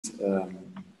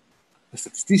a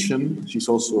statistician. She's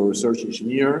also a research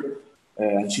engineer,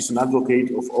 and she's an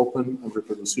advocate of open and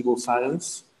reproducible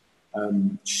science.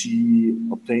 She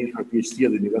obtained her PhD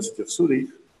at the University of Zurich,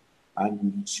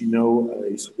 and she now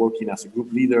is working as a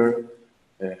group leader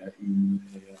in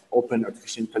open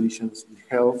artificial intelligence in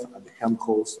health at the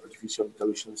Helmholtz Artificial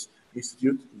Intelligence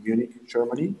Institute in Munich,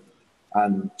 Germany.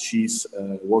 And she's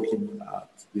working at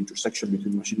the intersection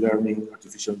between machine learning,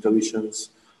 artificial intelligence,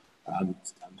 and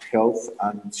health.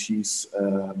 And she's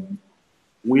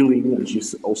willing, and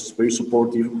she's also very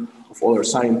supportive of other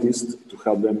scientists to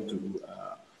help them to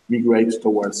migrate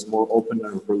towards more open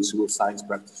and reproducible science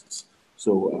practices.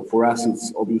 So for us,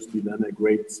 it's obviously then a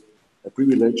great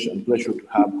privilege and pleasure to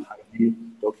have Heidi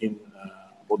talking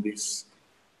about this,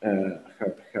 her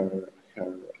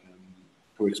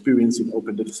experience in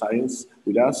open data science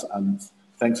with us. And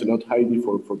thanks a lot, Heidi,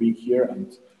 for being here.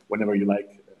 And whenever you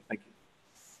like, thank you.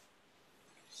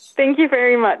 Thank you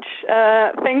very much.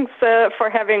 Thanks for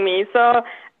having me. So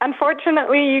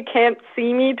unfortunately, you can't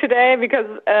see me today because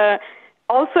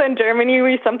also in Germany,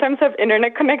 we sometimes have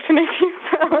internet connection issues,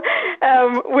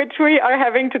 which we are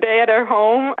having today at our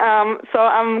home. So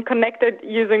I'm connected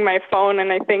using my phone,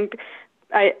 and I think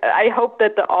I hope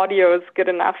that the audio is good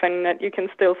enough and that you can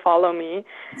still follow me.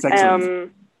 It's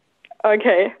excellent.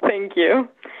 Okay, thank you.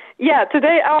 Yeah,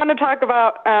 today I want to talk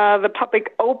about the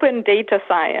topic open data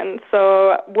science.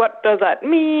 So what does that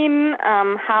mean?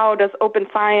 How does open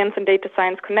science and data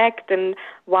science connect? And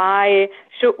why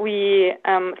should we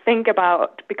think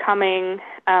about becoming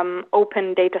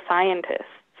open data scientists?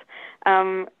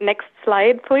 Next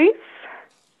slide, please.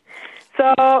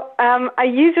 So I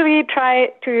usually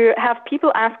try to have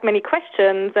people ask many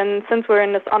questions, and since we're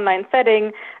in this online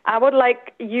setting, I would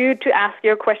like you to ask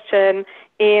your question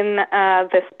in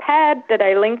this pad that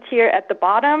I linked here at the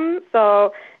bottom.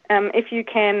 So if you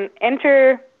can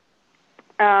enter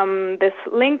this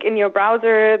link in your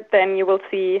browser, then you will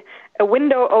see a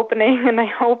window opening, and I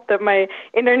hope that my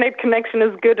internet connection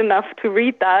is good enough to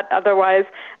read that. Otherwise,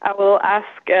 I will ask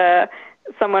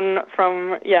someone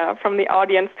from the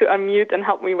audience to unmute and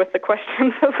help me with the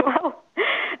questions as well.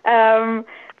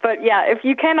 But yeah, if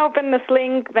you can open this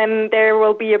link, then there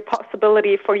will be a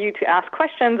possibility for you to ask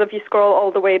questions. If you scroll all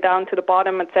the way down to the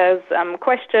bottom, it says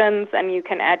questions, and you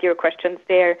can add your questions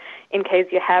there in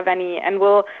case you have any, and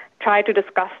we'll try to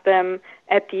discuss them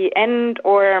at the end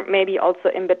or maybe also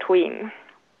in between.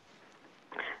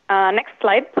 Next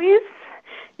slide, please.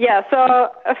 Yeah,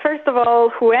 so first of all,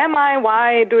 who am I?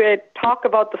 Why do I talk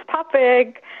about this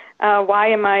topic? Why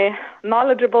am I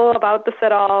knowledgeable about this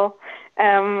at all?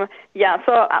 So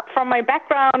from my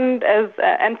background, as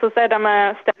Enzo said, I'm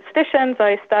a statistician, so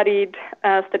I studied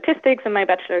statistics in my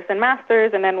bachelor's and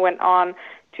master's, and then went on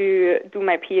to do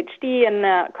my PhD in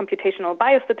computational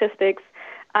biostatistics.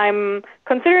 I'm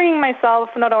considering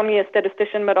myself not only a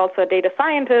statistician, but also a data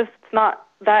scientist. It's not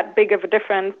that big of a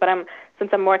difference, but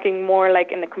since I'm working more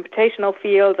like in the computational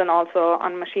fields and also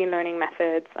on machine learning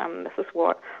methods, this is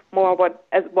what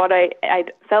I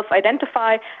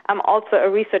self-identify. I'm also a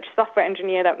research software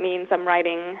engineer. That means I'm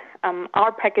writing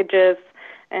R packages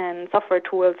and software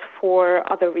tools for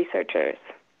other researchers.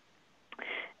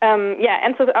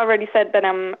 Enzo already said that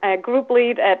I'm a group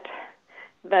lead at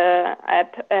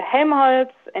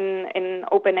Helmholtz in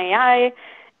OpenAI.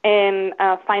 And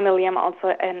finally, I'm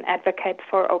also an advocate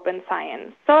for open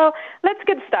science. So let's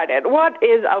get started. What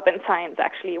is open science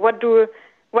actually? What do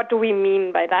we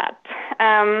mean by that?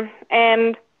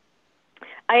 And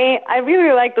I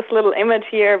really like this little image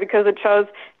here because it shows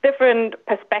different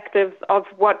perspectives of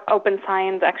what open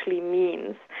science actually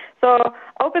means. So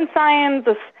open science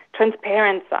is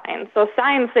transparent science. So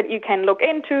science that you can look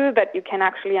into, that you can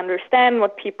actually understand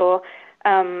what people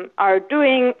are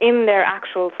doing in their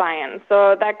actual science.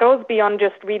 So that goes beyond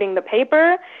just reading the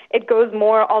paper. It goes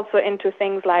more also into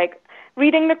things like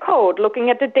reading the code,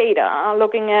 looking at the data,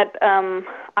 looking at,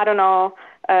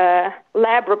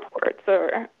 lab reports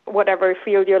or whatever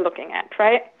field you're looking at,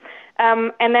 right?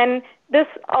 And then this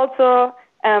also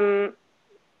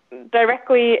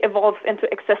directly evolves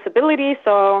into accessibility.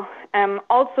 So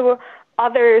also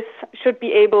others should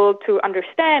be able to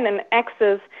understand and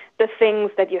access the things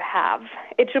that you have.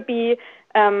 It should be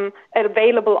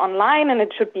available online, and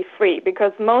it should be free,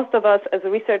 because most of us as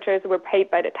researchers were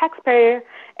paid by the taxpayer,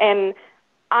 and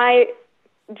I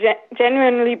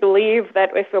genuinely believe that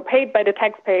if we're paid by the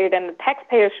taxpayer, then the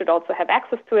taxpayer should also have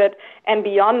access to it, and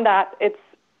beyond that, it's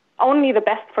only the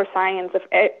best for science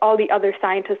if all the other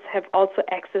scientists have also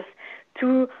access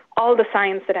to all the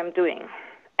science that I'm doing.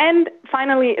 And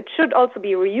finally, it should also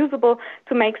be reusable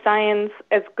to make science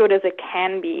as good as it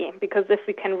can be, because if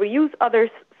we can reuse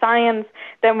others' science,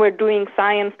 then we're doing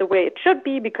science the way it should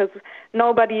be, because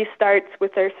nobody starts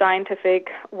with their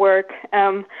scientific work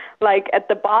like at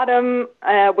the bottom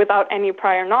without any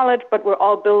prior knowledge, but we're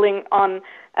all building on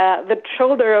the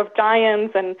shoulder of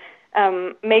giants, and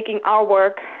making our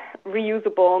work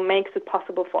reusable makes it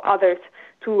possible for others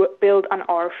to build on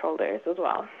our shoulders as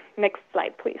well. Next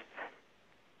slide, please.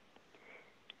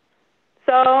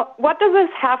 So what does this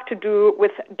have to do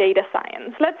with data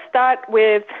science? Let's start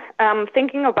with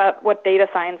thinking about what data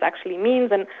science actually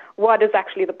means and what is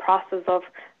actually the process of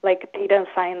like data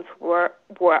science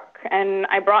work. And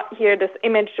I brought here this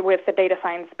image with the data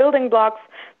science building blocks.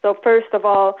 So first of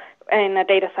all, in a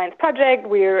data science project,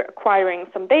 we're acquiring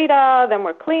some data, then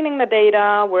we're cleaning the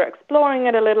data, we're exploring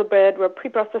it a little bit, we're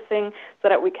pre-processing so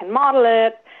that we can model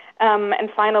it. And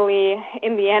finally,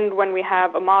 in the end, when we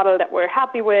have a model that we're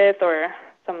happy with or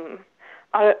some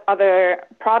other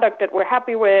product that we're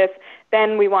happy with,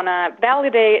 then we want to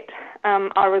validate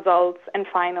our results and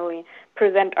finally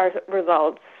present our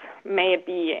results, may it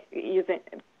be using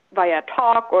via a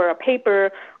talk or a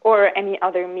paper or any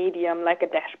other medium like a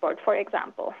dashboard, for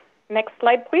example. Next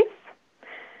slide, please.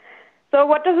 So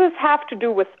what does this have to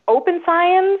do with open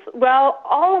science? Well,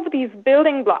 all of these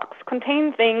building blocks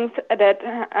contain things that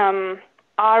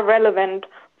are relevant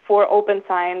for open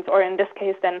science, or in this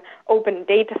case then open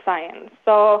data science.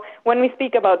 So when we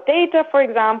speak about data, for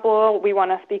example, we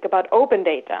want to speak about open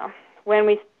data. When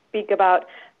we speak about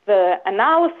the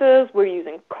analysis, we're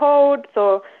using code,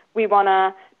 so we want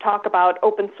to talk about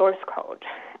open source code.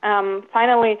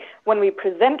 Finally, when we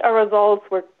present our results,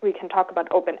 we can talk about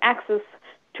open access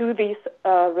to these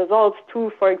results, to,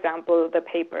 for example, the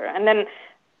paper. And then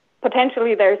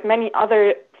potentially there's many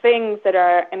other things that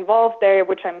are involved there,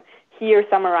 which I'm here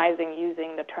summarizing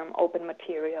using the term open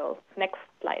materials. Next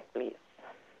slide, please.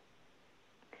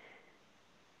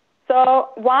 So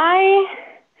why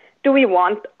do we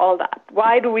want all that?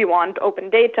 Why do we want open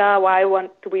data? Why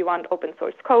do we want open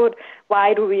source code?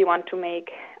 Why do we want to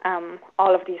make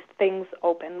all of these things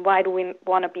open? Why do we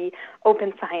want to be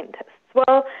open scientists?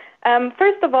 Well,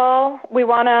 first of all, we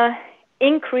want to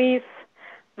increase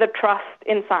the trust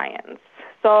in science.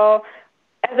 So,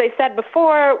 as I said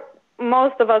before,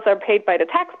 most of us are paid by the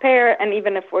taxpayer, and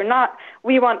even if we're not,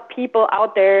 we want people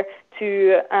out there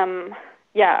to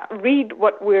read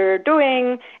what we're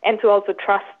doing and to also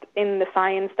trust in the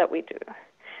science that we do.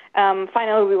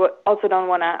 Finally, we also don't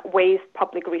want to waste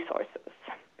public resources.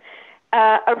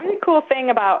 A really cool thing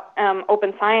about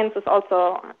open science is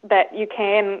also that you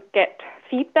can get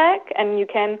feedback, and you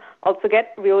can also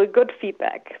get really good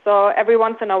feedback. So every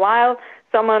once in a while,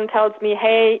 someone tells me,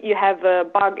 hey, you have a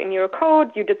bug in your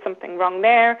code, you did something wrong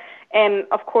there. And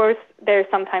of course, they're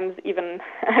sometimes even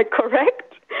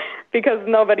correct, because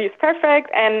nobody's perfect,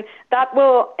 and that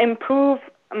will improve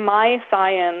my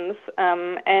science,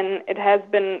 and it has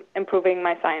been improving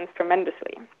my science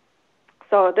tremendously.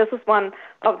 So this is one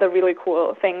of the really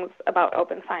cool things about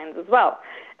open science as well.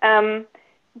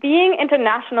 Being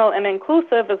international and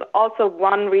inclusive is also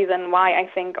one reason why I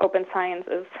think open science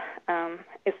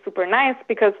is super nice,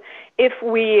 because if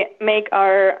we make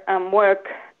our work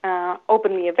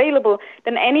openly available,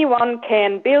 then anyone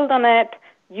can build on it,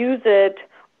 use it,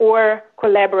 or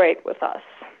collaborate with us.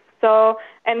 So,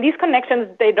 and these connections,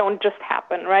 they don't just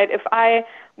happen, right? If I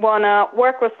want to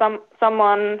work with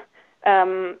someone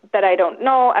that I don't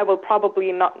know, I will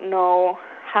probably not know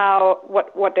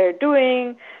what they're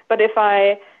doing. But if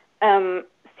I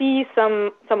see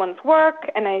someone's work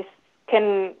and I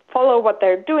can follow what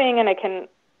they're doing and I can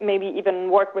maybe even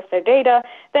work with their data,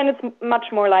 then it's much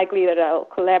more likely that I'll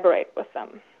collaborate with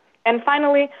them. And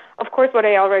finally, of course, what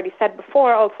I already said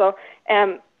before also,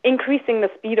 increasing the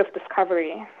speed of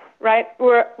discovery, right?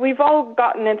 We've all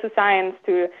gotten into science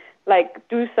to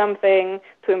do something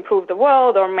to improve the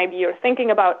world, or maybe you're thinking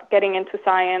about getting into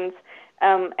science.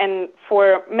 And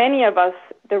for many of us,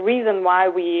 the reason why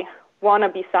we want to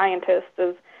be scientists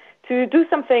is to do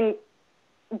something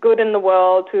good in the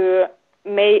world, to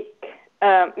make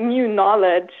new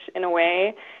knowledge in a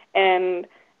way. And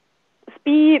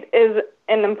speed is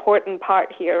an important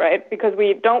part here, right? Because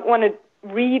we don't want to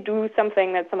redo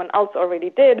something that someone else already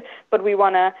did, but we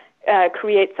want to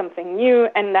create something new,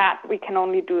 and that we can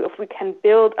only do if we can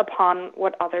build upon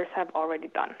what others have already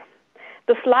done.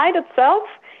 The slide itself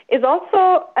is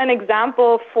also an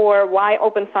example for why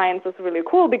open science is really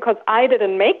cool, because I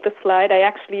didn't make the slide. I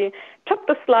actually took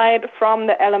the slide from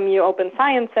the LMU Open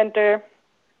Science Center,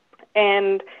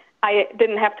 and I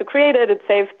didn't have to create it. It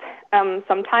saved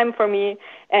some time for me,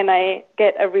 and I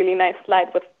get a really nice slide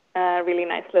with really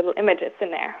nice little images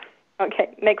in there. Okay,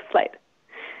 next slide.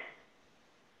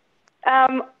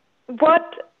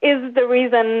 What is the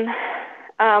reason,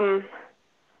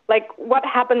 like what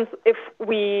happens if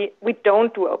we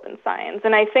don't do open science?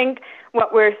 And I think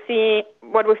what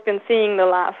we've been seeing the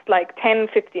last like 10,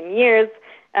 15 years,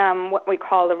 what we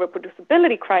call the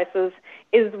reproducibility crisis,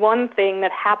 is one thing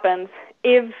that happens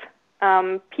if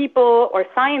people or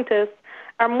scientists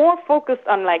are more focused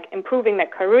on like improving their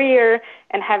career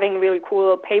and having really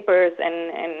cool papers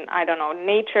in I don't know,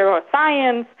 Nature or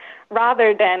Science,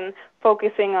 rather than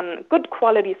focusing on good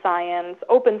quality science,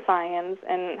 open science,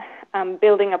 and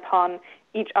building upon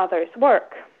each other's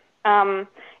work. And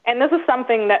this is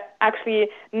something that actually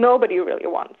nobody really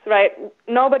wants, right?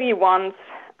 Nobody wants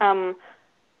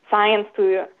science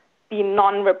to be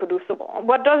non-reproducible.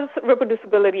 What does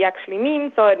reproducibility actually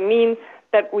mean? So it means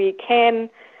that we can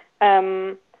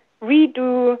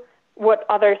redo what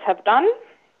others have done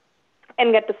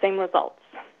and get the same results.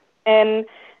 And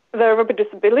the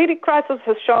reproducibility crisis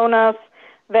has shown us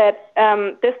that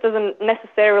this doesn't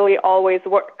necessarily always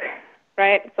work,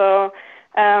 right? So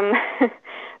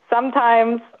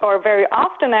sometimes, or very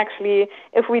often actually,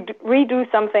 if we redo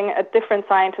something a different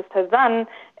scientist has done,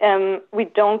 we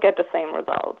don't get the same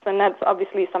results. And that's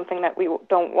obviously something that we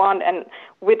don't want, and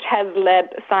which has led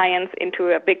science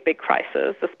into a big, big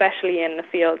crisis, especially in the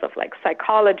fields of like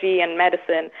psychology and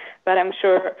medicine. But I'm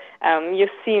sure you've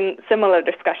seen similar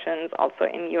discussions also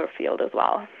in your field as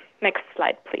well. Next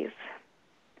slide, please.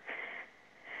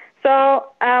 So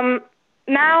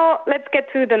now let's get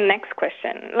to the next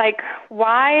question. Like,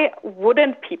 why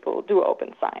wouldn't people do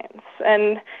open science?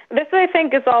 And this, I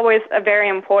think, is always a very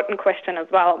important question as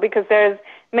well, because there's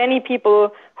many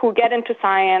people who get into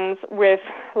science with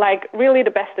like really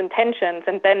the best intentions,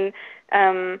 and then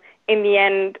in the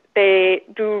end they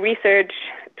do research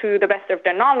to the best of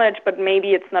their knowledge, but maybe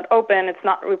it's not open, it's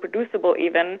not reproducible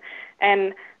even.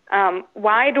 And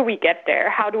why do we get there?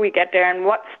 How do we get there? And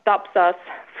what stops us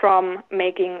from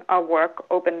making our work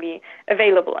openly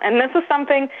available? And this is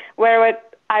something where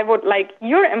I would like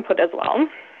your input as well.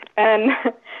 And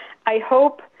I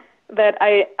hope that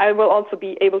I will also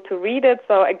be able to read it.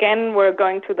 So again, we're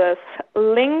going to this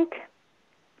link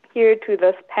here to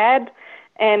this pad.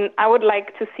 And I would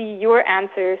like to see your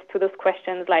answers to those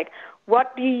questions, like,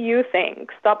 what do you think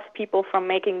stops people from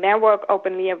making their work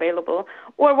openly available?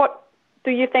 Or what do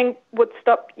you think would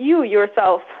stop you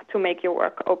yourself to make your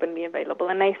work openly available?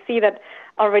 And I see that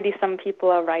already some people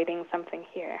are writing something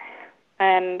here.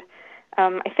 And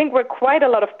I think we're quite a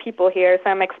lot of people here, so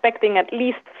I'm expecting at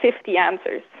least 50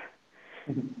 answers.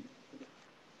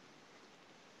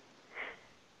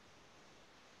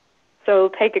 So it'll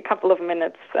take a couple of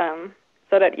minutes so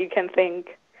that you can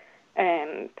think,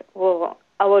 and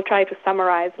I will try to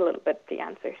summarize a little bit the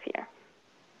answers here.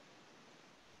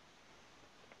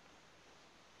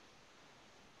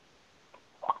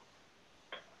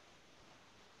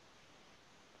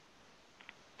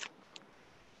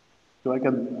 So I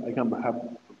can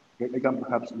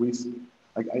perhaps risk.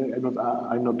 I'm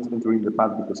not entering the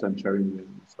pad because I'm sharing the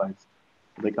slides.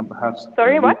 But I can perhaps.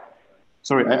 Sorry, what?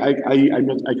 Sorry, I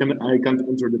can't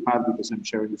enter the pad because I'm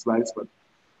sharing the slides. But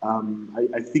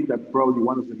I think that probably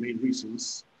one of the main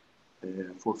reasons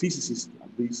for physicists,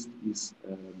 at least, is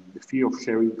the fear of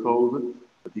sharing code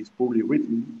that is poorly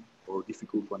written or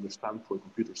difficult to understand for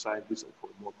computer scientists or for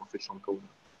more professional coders.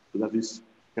 So that is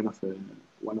kind of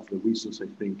one of the reasons I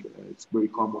think it's very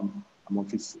common among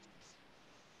physicists.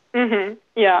 Mm-hmm.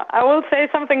 Yeah, I will say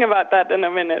something about that in a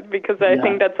minute, because I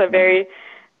think that's a very,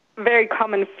 very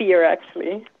common fear,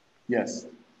 actually. Yes,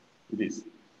 it is.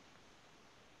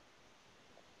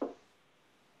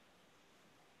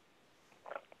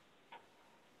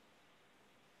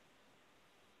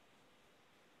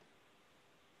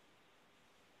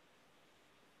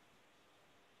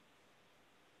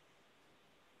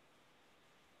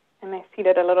 And I see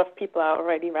that a lot of people are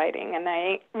already writing, and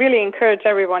I really encourage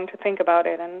everyone to think about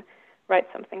it and write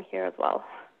something here as well.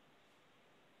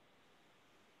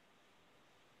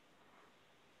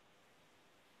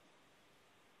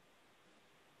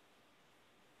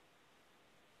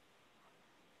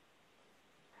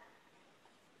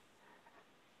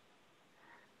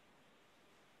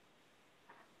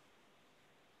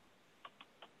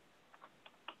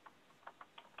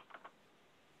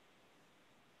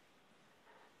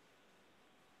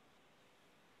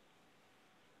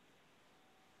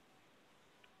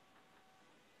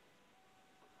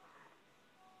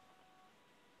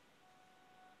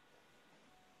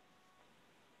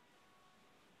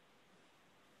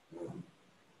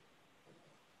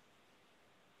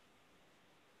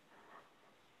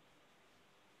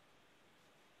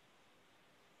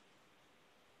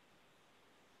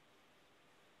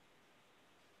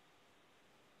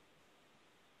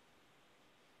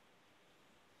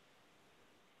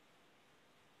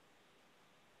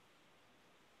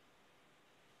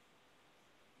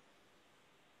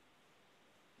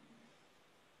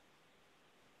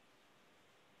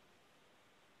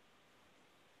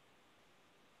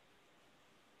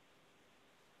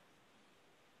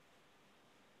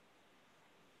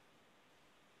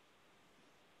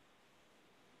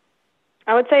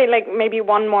 I would say like maybe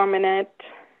 1 more minute,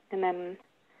 and then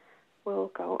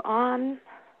we'll go on.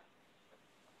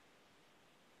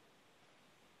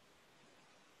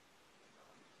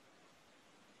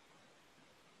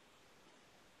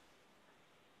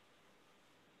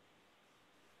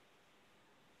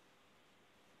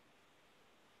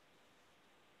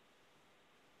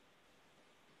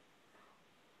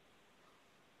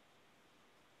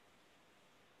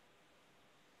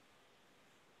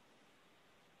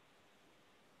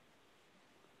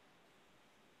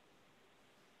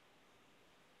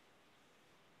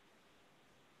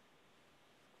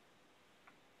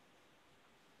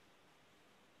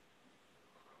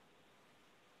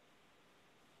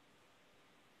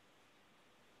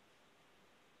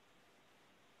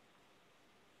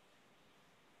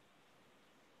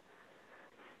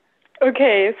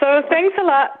 Okay, so thanks a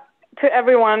lot to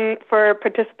everyone for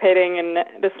participating in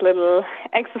this little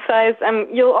exercise.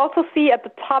 You'll also see at the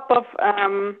top of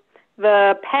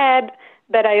the pad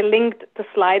that I linked the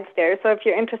slides there. So if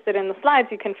you're interested in the slides,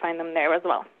 you can find them there as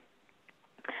well.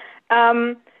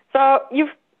 So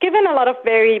you've given a lot of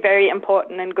very, very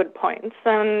important and good points.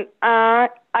 And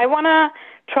I want to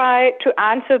try to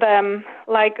answer them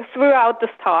like throughout this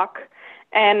talk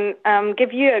and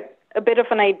give you a bit of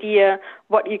an idea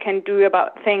what you can do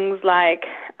about things like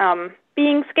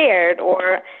being scared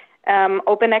or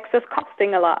open access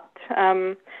costing a lot.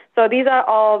 So these are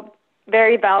all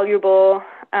very valuable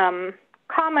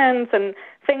comments and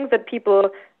things that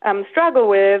people struggle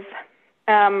with.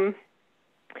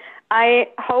 I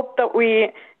hope that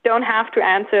we don't have to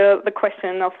answer the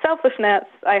question of selfishness.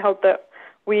 I hope that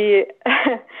we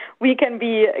we can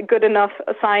be good enough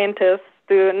scientists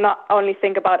to not only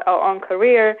think about our own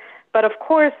career, but of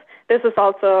course, this is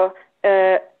also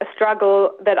a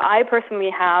struggle that I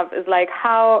personally have, is like,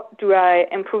 how do I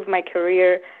improve my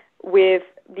career with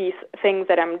these things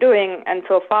that I'm doing? And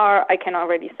so far, I can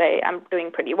already say I'm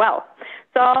doing pretty well.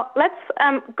 So let's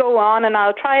go on, and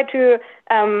I'll try to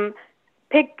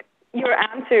pick your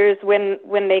answers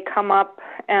when they come up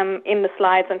in the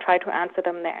slides and try to answer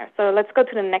them there. So let's go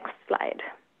to the next slide.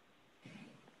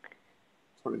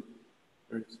 Sorry.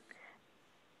 Thanks.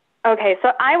 Okay,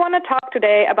 so I want to talk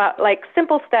today about like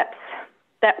simple steps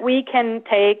that we can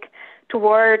take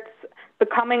towards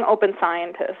becoming open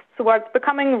scientists, towards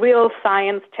becoming real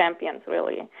science champions,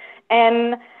 really.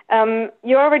 And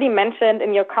you already mentioned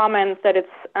in your comments that it's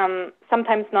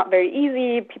sometimes not very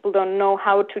easy. People don't know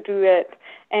how to do it.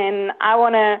 And I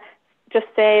want to just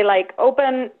say, like,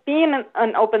 being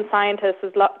an open scientist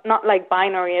is not like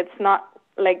binary. It's not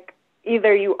like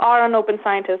either you are an open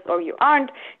scientist or you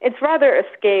aren't. It's rather a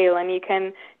scale, and you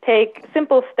can take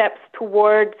simple steps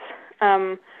towards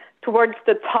the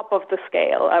top of the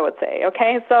scale, I would say,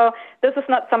 okay? So this is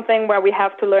not something where we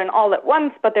have to learn all at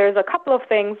once, but there's a couple of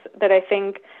things that I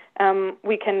think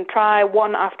we can try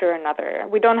one after another.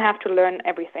 We don't have to learn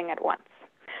everything at once.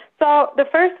 So the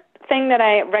first thing that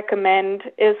I recommend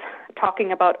is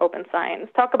talking about open science.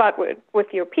 Talk about it with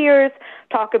your peers,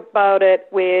 talk about it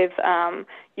with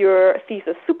your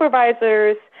thesis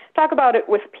supervisors, talk about it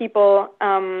with people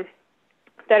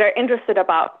that are interested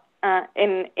about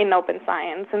in open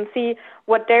science, and see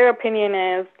what their opinion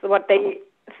is, what they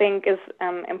think is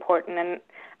important. And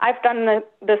I've done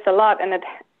this a lot, and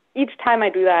each time I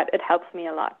do that, it helps me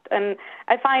a lot. And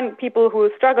I find people who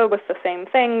struggle with the same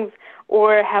things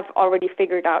or have already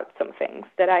figured out some things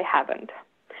that I haven't.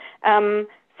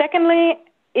 Secondly,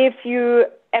 if you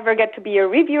ever get to be a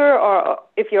reviewer, or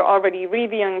if you're already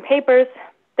reviewing papers,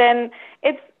 then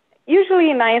it's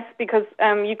usually nice because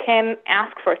you can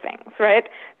ask for things, right?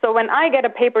 So when I get a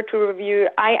paper to review,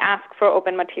 I ask for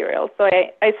open material. So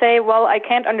I say, well, I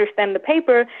can't understand the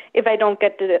paper if I don't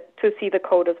get to see the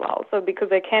code as well. So because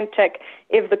I can't check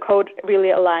if the code really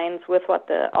aligns with what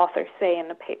the authors say in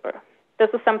the paper. This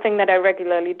is something that I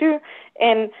regularly do.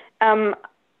 And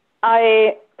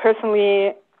I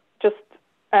personally just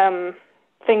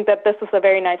think that this is a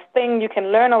very nice thing. You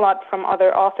can learn a lot from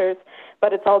other authors,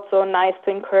 but it's also nice to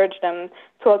encourage them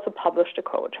to also publish the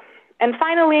code. And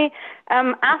finally,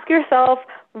 ask yourself,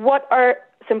 what are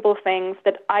simple things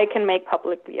that I can make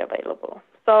publicly available?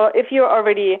 So if you're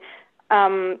already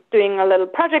doing a little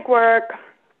project work,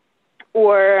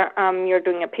 or you're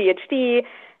doing a PhD,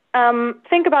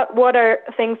 think about what are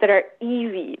things that are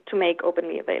easy to make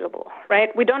openly available,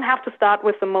 right? We don't have to start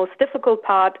with the most difficult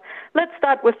part. Let's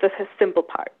start with the simple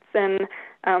parts. And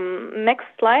next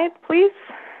slide, please.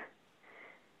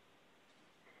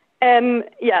 And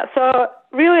yeah, so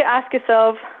really ask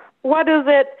yourself, what is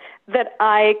it that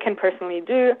I can personally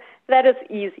do that is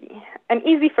easy? An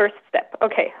easy first step.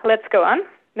 Okay, let's go on.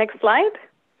 Next slide.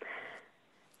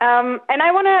 And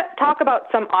I want to talk about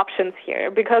some options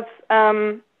here, because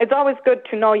it's always good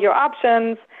to know your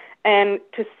options and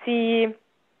to see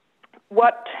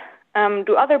what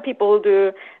do other people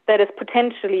do that is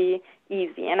potentially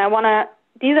easy. And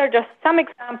these are just some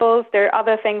examples. There are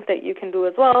other things that you can do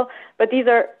as well, but these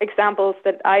are examples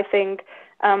that I think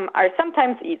are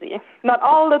sometimes easy. Not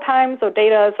all the time, so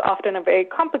data is often a very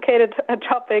complicated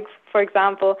topic, for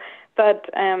example, but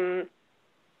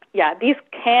yeah, these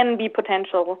can be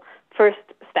potential first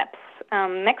steps.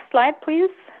 Next slide, please.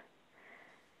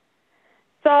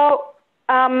 So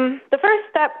the first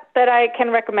step that I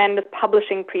can recommend is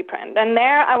publishing preprint. And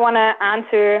there I want to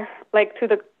answer to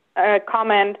the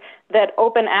comment that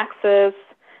open access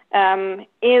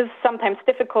is sometimes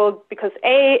difficult because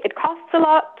A, it costs a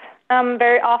lot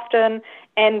very often,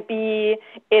 and B,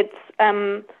 it's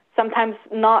sometimes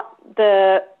not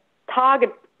the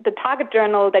target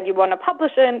journal that you want to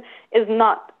publish in is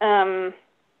not an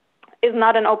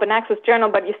open access journal,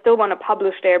 but you still want to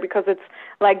publish there because it's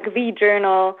like the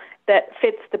journal that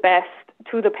fits the best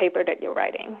to the paper that you're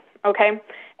writing, okay?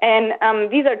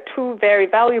 And these are two very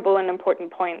valuable and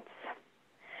important points.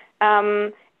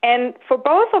 And for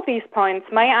both of these points,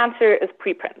 my answer is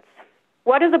preprints.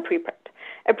 What is a preprint?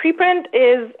 A preprint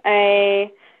is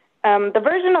the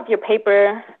version of your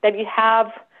paper that you have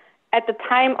at the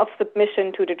time of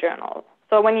submission to the journal.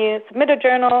 So when you submit a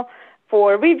journal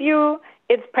for review,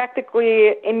 it's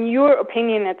practically, in your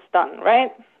opinion, it's done,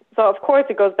 right? So of course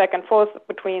it goes back and forth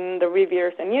between the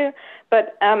reviewers and you,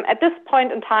 but at this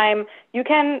point in time, you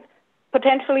can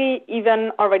potentially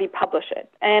even already publish it.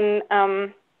 And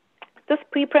this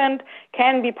preprint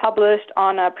can be published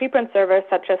on a preprint server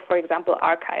such as, for example,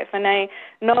 arXiv. And I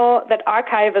know that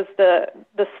arXiv is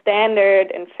the standard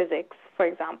in physics, for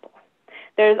example.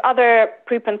 There's other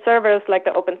preprint servers like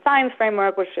the Open Science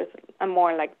Framework, which is a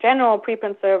more like general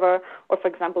preprint server, or for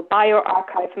example,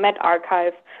 bioRxiv,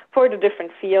 medRxiv, for the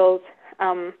different fields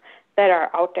that are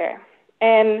out there.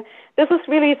 And this is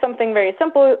really something very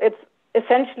simple. It's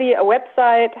essentially a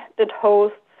website that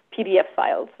hosts PDF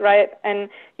files, right? And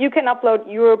you can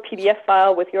upload your PDF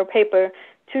file with your paper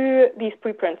to these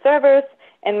preprint servers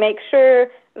and make sure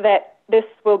that this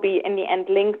will be in the end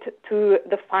linked to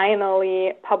the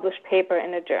finally published paper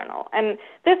in a journal. And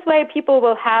this way people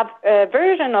will have a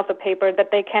version of the paper that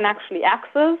they can actually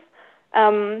access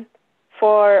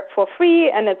for free,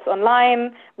 and it's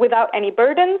online without any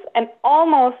burdens. And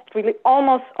almost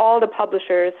all the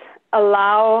publishers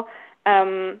allow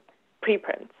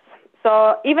preprints.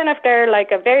 So even if they're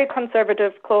like a very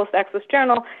conservative closed access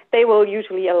journal, they will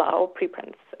usually allow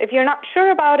preprints. If you're not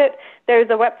sure about it, there's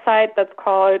a website that's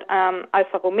called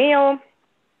Alfa Romeo.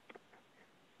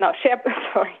 No,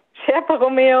 Sherpa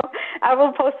Romeo. I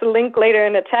will post a link later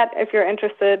in the chat if you're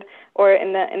interested, or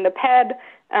in the pad,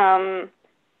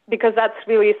 because that's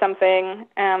really something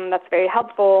that's very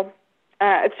helpful.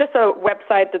 It's just a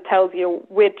website that tells you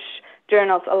which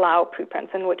journals allow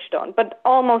preprints and which don't, but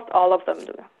almost all of them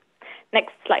do.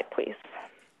 Next slide, please.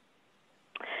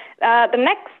 The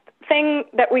next thing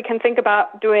that we can think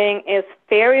about doing is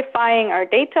verifying our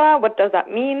data. What does that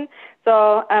mean?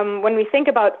 So when we think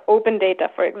about open data,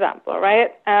 for example,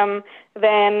 right,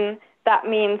 then that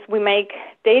means we make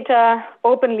data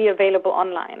openly available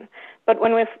online. But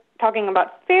when we're talking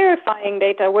about verifying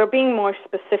data, we're being more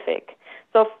specific.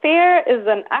 So FAIR is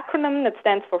an acronym that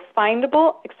stands for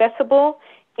findable, accessible,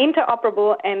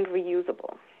 interoperable, and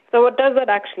reusable. So what does that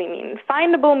actually mean?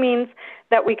 Findable means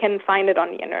that we can find it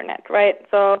on the internet, right?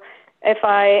 So if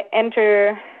I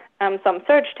enter some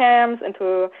search terms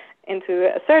into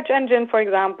a search engine, for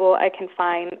example, I can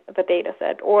find the data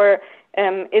set, or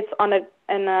it's on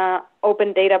an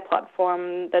open data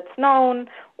platform that's known,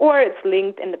 or it's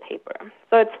linked in the paper.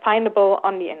 So it's findable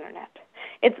on the internet.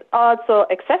 It's also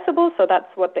accessible, so that's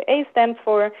what the A stands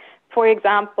for. For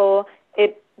example,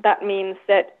 that means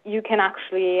that you can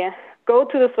actually go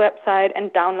to this website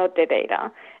and download the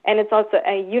data. And it's also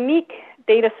a unique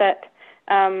data set,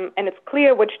 and it's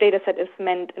clear which data set is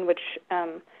meant in which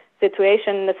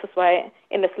situation. This is why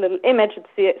in this little image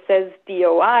it says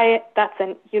DOI. That's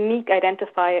a unique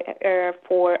identifier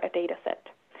for a data set.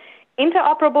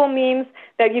 Interoperable means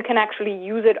that you can actually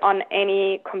use it on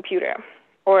any computer,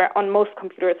 or on most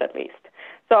computers at least.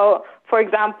 So, for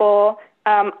example,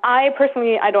 I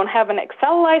don't have an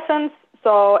Excel license,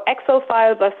 so Excel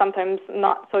files are sometimes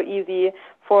not so easy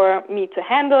for me to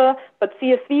handle, but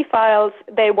CSV files,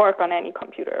 they work on any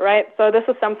computer, right? So this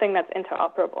is something that's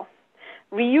interoperable.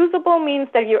 Reusable means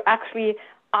that you actually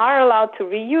are allowed to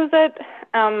reuse it.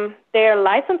 Their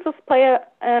licenses play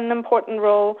an important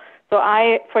role. So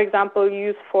I, for example,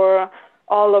 use for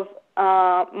all of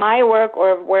my work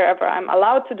or wherever I'm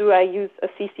allowed to do, I use a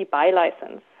CC BY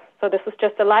license. So this is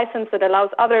just a license that allows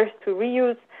others to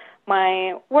reuse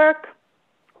my work.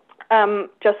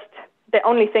 Just the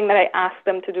only thing that I ask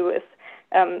them to do is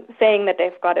saying that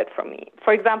they've got it from me.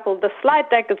 For example, the slide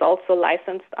deck is also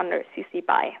licensed under CC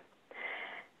BY.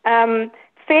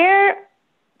 Fair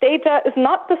data is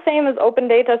not the same as open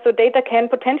data, so data can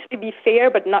potentially be fair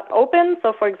but not open.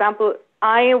 So for example,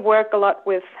 I work a lot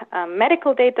with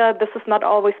medical data. This is not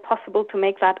always possible to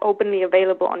make that openly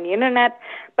available on the internet,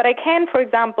 but I can, for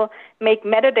example, make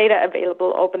metadata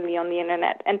available openly on the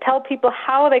internet and tell people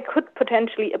how they could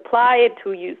potentially apply it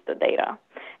to use the data.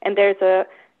 And there's a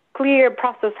clear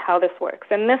process how this works.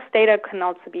 And this data can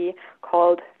also be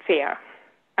called fair.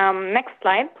 Next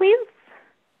slide, please.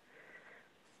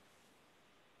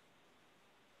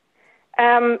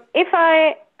 If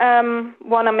I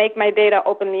want to make my data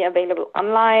openly available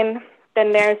online,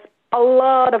 then there's a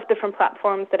lot of different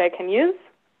platforms that I can use.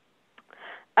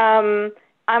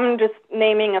 I'm just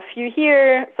naming a few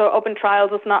here. So Open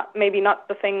Trials is maybe not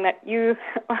the thing that you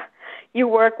you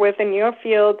work with in your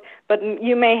field, but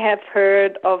you may have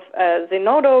heard of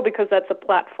Zenodo, because that's a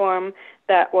platform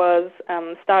that was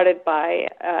started by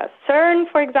CERN,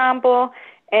 for example.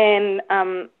 And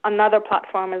another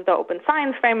platform is the Open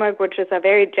Science Framework, which is a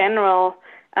very general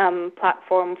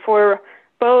platform for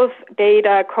both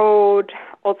data, code,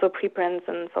 also preprints,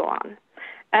 and so on.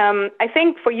 I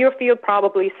think for your field,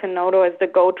 probably Zenodo is the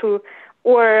go-to,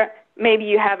 or maybe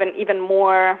you have an even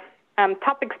more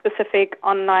topic-specific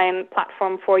online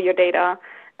platform for your data,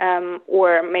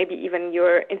 or maybe even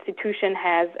your institution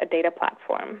has a data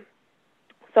platform.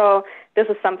 So this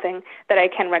is something that I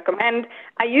can recommend.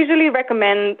 I usually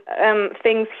recommend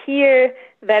things here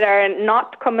that are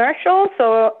not commercial.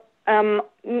 So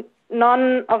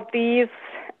none of these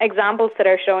examples that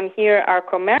are shown here are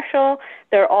commercial.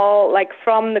 They're all like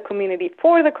from the community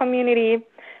for the community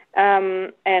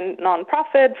and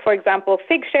nonprofit. For example,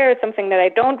 Figshare is something that I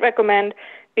don't recommend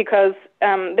because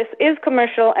this is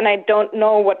commercial and I don't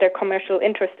know what their commercial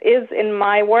interest is in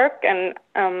my work, and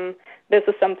this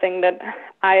is something that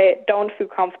I don't feel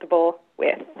comfortable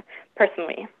with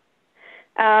personally.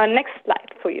 Next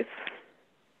slide, please.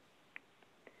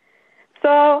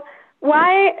 So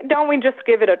why don't we just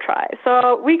give it a try?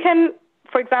 So we can,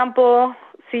 for example,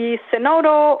 see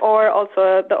Zenodo or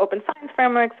also the Open Science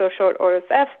Framework, so short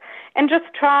OSF, and just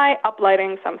try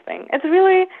uploading something. It's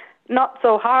really not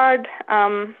so hard.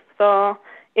 So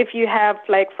if you have,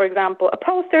 like, for example, a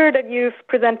poster that you've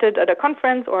presented at a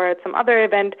conference or at some other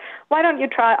event, why don't you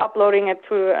try uploading it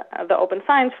to the Open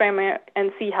Science Framework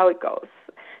and see how it goes?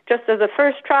 Just as a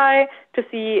first try to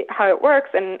see how it works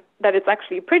and that it's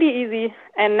actually pretty easy.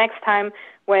 And next time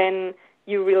when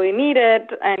you really need it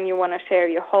and you want to share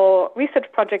your whole research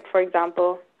project, for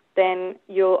example, then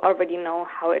you'll already know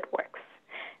how it works.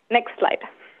 Next slide.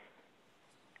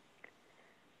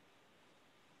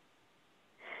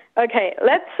 Okay,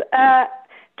 let's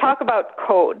talk about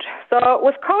code. So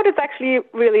with code, it's actually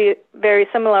really very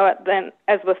similar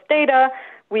as with data.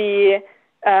 We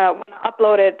want to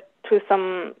upload it to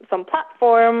some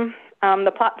platform.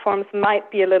 The platforms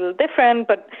might be a little different,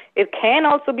 but it can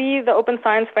also be the Open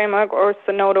Science Framework or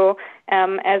Zenodo,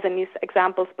 as in these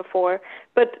examples before.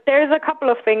 But there's a couple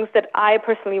of things that I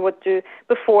personally would do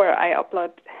before I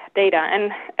upload data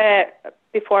and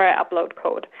before I upload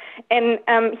code. And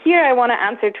here I want to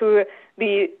answer to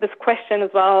this question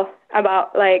as well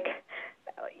about, like,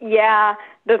 yeah,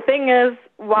 the thing is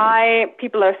why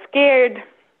people are scared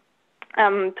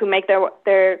to make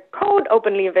their code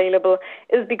openly available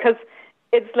is because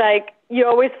it's like you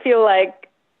always feel like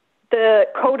the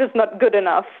code is not good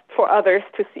enough for others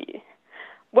to see.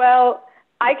 Well,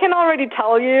 I can already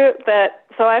tell you that,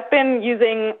 so I've been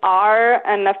using R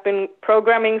and I've been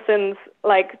programming since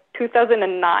like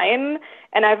 2009,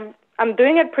 and I'm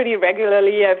doing it pretty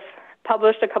regularly. I've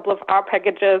published a couple of R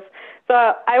packages.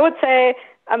 So I would say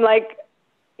I'm like,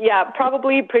 yeah,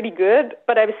 probably pretty good,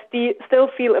 but I still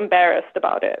feel embarrassed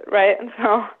about it, right?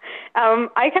 So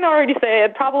I can already say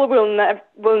it probably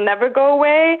will never go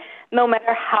away, no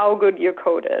matter how good your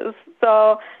code is.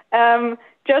 So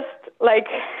just like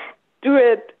do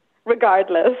it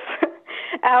regardless.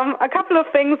 A couple of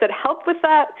things that help with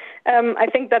that. I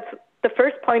think that's the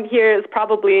first point here is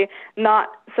probably not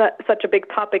such a big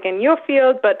topic in your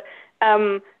field, but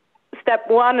step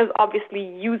one is obviously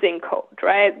using code,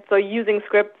 right? So using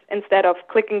scripts instead of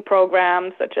clicking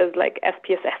programs such as like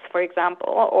SPSS, for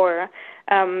example, or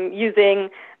using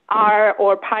R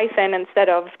or Python instead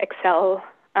of Excel,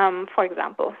 for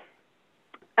example.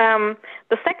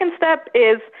 The second step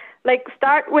is like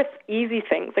start with easy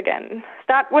things again.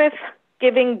 Start with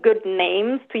giving good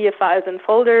names to your files and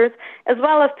folders, as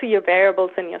well as to your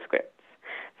variables in your scripts.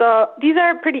 So these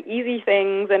are pretty easy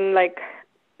things and like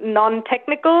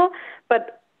non-technical,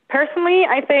 but personally,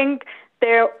 I think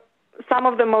they're some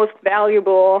of the most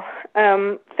valuable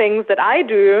things that I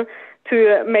do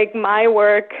to make my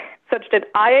work such that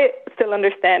I still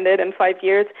understand it in 5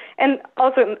 years, and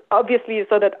also obviously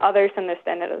so that others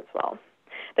understand it as well.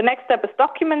 The next step is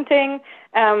documenting,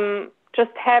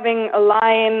 just having a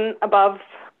line above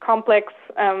complex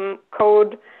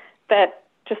code that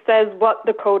just says what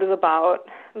the code is about.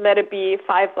 Let it be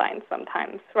 5 lines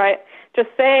sometimes, right? Just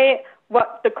say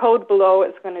what the code below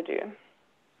is going to do.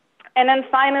 And then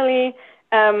finally,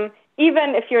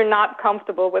 even if you're not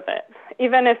comfortable with it,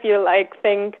 even if you like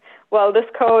think, well, this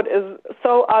code is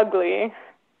so ugly,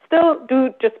 still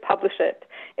do just publish it.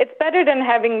 It's better than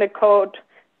having the code,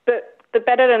 but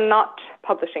better than not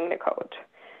publishing the code.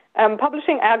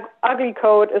 Publishing ugly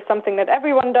code is something that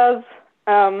everyone does,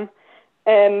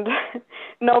 and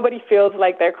nobody feels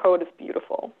like their code is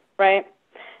beautiful, right?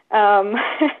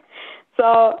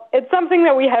 So it's something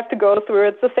that we have to go through.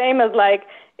 It's the same as like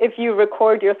if you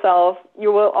record yourself,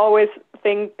 you will always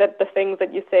think that the things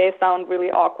that you say sound really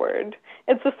awkward.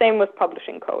 It's the same with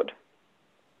publishing code.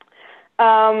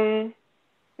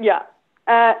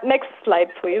 Next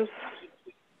slide, please.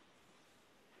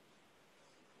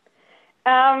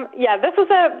 This is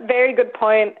a very good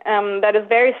point that is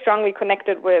very strongly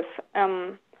connected with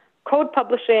code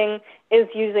publishing is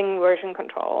using version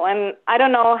control. And I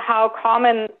don't know how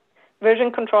common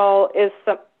version control is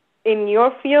in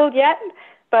your field yet,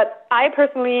 but I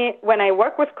personally, when I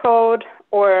work with code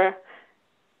or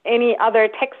any other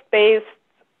text-based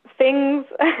things,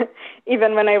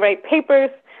 even when I write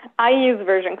papers, I use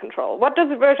version control. What does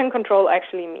version control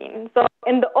actually mean? So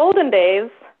in the olden days,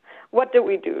 what did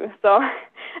we do? So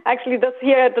actually this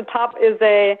here at the top is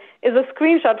a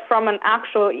screenshot from an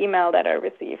actual email that I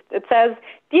received. It says,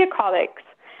 "Dear colleagues,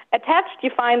 attached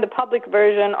you find the public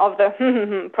version of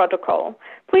the protocol.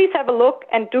 Please have a look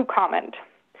and do comment.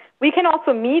 We can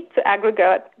also meet to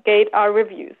aggregate our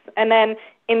reviews." And then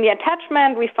in the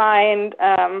attachment, we find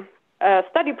a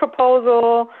study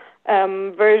proposal,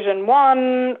 version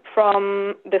 1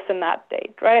 from this and that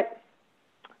date, right?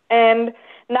 And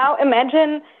now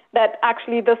imagine that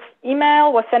actually this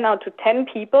email was sent out to 10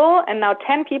 people, and now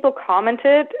 10 people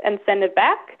commented and sent it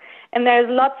back. And there's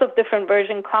lots of different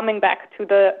versions coming back to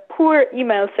the poor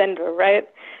email sender, right?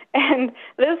 And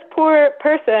this poor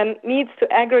person needs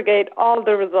to aggregate all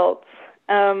the results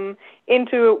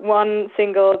into one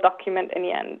single document in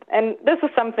the end. And this is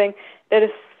something that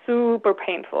is super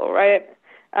painful, right?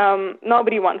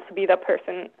 Nobody wants to be that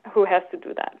person who has to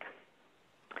do that.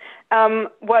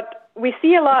 What we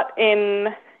see a lot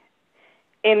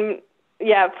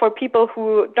for people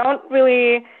who don't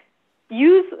really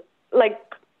use like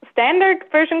standard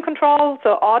version control,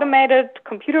 so automated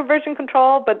computer version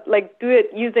control, but like do it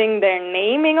using their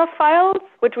naming of files,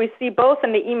 which we see both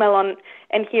in the email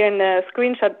and here in the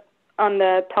screenshot on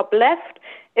the top left,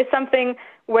 is something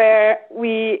where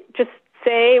we just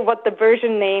say what the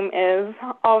version name is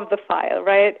of the file,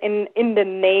 right, in the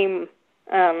name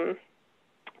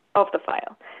of the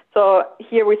file. So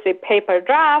here we see paper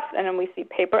draft, and then we see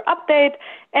paper update,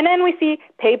 and then we see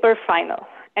paper final.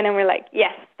 And then we're like,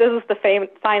 yes, this is the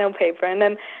final paper. And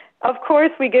then, of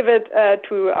course, we give it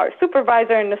to our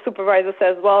supervisor, and the supervisor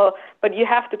says, well, but you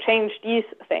have to change these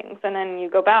things. And then you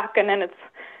go back, and then it's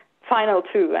final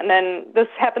too. And then this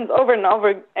happens over and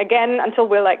over again until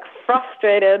we're like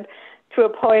frustrated to a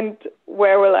point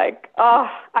where we're like, oh,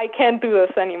 I can't do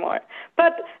this anymore.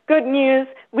 But good news,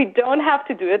 we don't have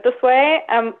to do it this way.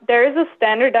 There is a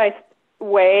standardized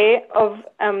way of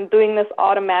doing this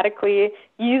automatically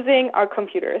using our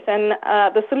computers. And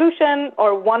the solution,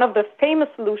 or one of the famous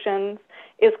solutions,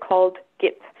 is called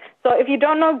Git. So if you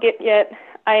don't know Git yet,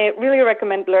 I really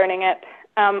recommend learning it.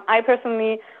 I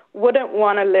personally wouldn't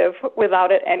want to live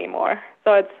without it anymore.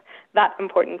 So it's that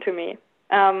important to me.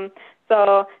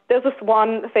 So this is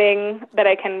one thing that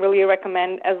I can really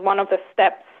recommend as one of the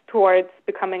steps towards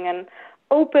becoming an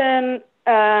open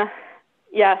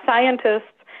scientist,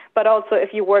 but also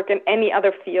if you work in any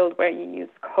other field where you use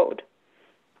code.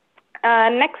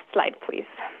 Next slide,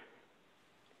 please.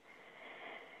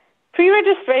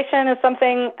 Pre-registration is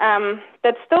something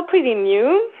that's still pretty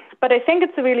new, but I think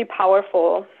it's really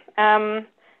powerful.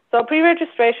 So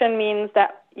pre-registration means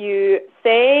that you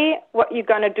say what you're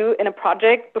going to do in a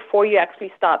project before you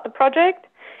actually start the project.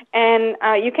 And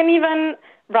you can even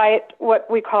write what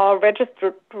we call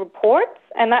registered reports,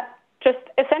 and that just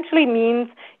essentially means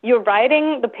you're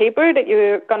writing the paper that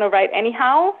you're going to write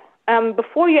anyhow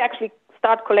before you actually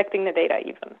start collecting the data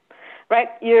even. right?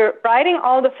 You're writing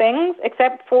all the things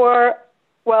except for,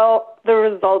 well, the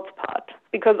results part,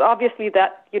 because obviously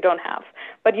that you don't have.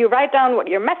 But you write down what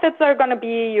your methods are going to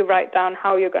be, you write down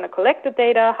how you're going to collect the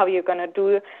data, how you're going to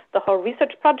do the whole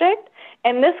research project,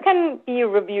 and this can be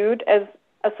reviewed as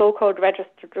a so-called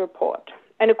registered report.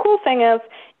 And the cool thing is,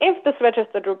 if this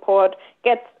registered report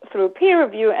gets through peer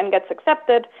review and gets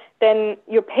accepted, then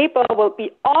your paper will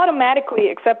be automatically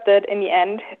accepted in the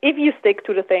end if you stick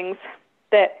to the things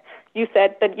that you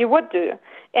said that you would do.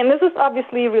 And this is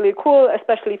obviously really cool,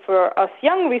 especially for us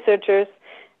young researchers,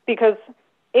 because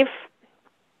if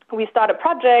we start a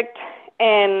project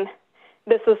and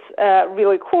this is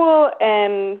really cool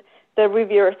and the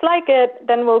reviewers like it,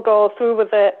 then we'll go through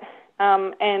with it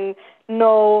and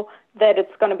know that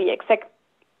it's going to be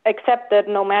accepted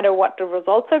no matter what the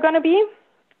results are going to be,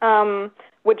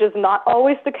 which is not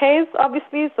always the case,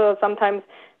 obviously. So sometimes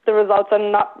the results are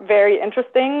not very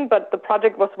interesting, but the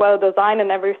project was well designed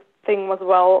and everything was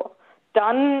well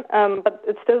done, but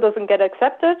it still doesn't get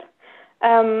accepted.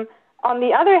 On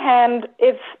the other hand,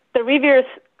 if the reviewers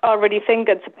already think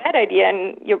it's a bad idea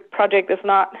and your project is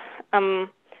not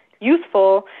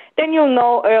useful, then you'll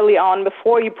know early on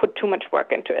before you put too much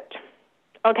work into it.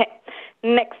 Okay,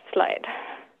 next slide.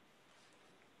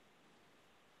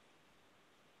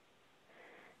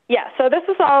 Yeah, so this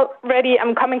is already,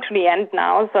 I'm coming to the end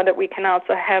now so that we can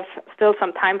also have still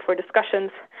some time for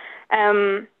discussions.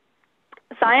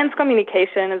 Science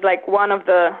communication is like one of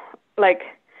the, like,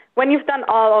 when you've done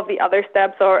all of the other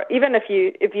steps, or even if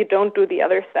you don't do the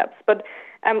other steps, but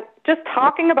just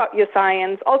talking about your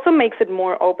science also makes it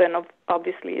more open,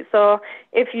 obviously. So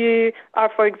if you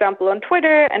are, for example, on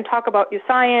Twitter and talk about your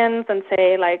science and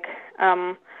say, like,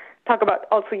 talk about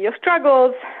also your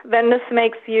struggles, then this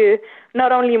makes you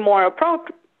not only more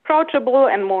approachable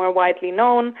and more widely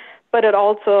known, but it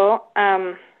also,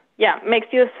 makes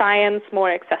your science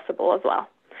more accessible as well.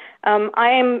 I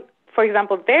am, for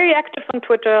example, very active on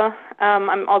Twitter.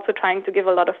 I'm also trying to give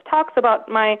a lot of talks about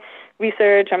my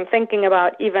research. I'm thinking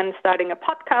about even starting a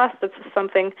podcast. This is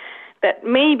something that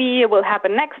maybe will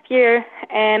happen next year.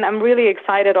 And I'm really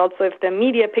excited also if the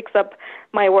media picks up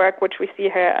my work, which we see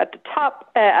here at the top,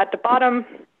 at the bottom.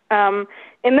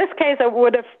 In this case, I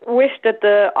would have wished that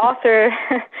the author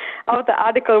of the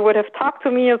article would have talked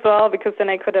to me as well, because then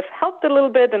I could have helped a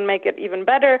little bit and make it even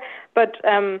better. But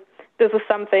this is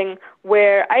something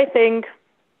where I think,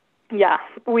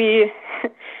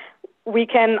 we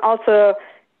can also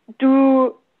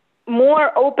do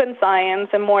more open science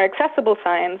and more accessible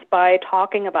science by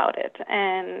talking about it.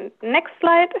 And next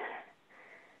slide.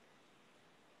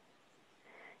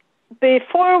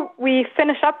 Before we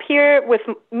finish up here with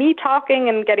me talking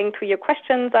and getting to your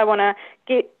questions, I want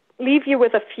to leave you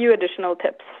with a few additional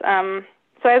tips.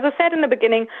 So as I said in the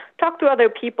beginning, talk to other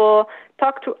people,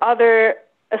 talk to other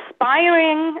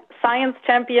aspiring science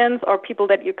champions or people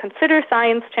that you consider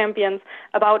science champions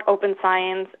about open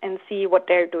science and see what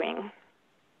they're doing.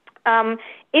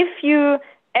 If you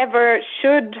ever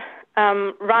should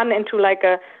run into like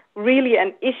really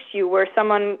an issue where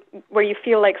you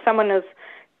feel like someone is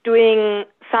doing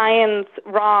science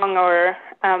wrong or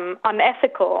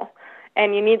unethical,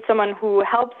 and you need someone who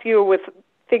helps you with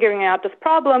figuring out this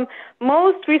problem,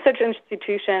 most research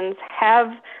institutions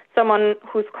have someone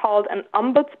who's called an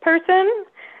ombudsperson,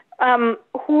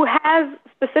 who has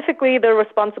specifically the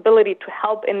responsibility to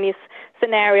help in these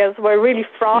scenarios where really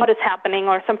fraud is happening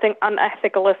or something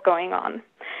unethical is going on.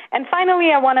 And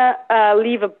finally, I want to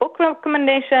leave a book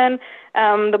recommendation.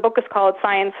 The book is called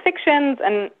Science Fictions,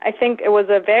 and I think it was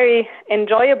a very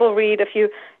enjoyable read. If you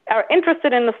are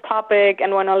interested in this topic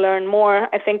and want to learn more,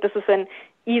 I think this is an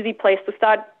easy place to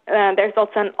start. There's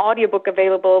also an audiobook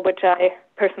available, which I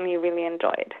personally really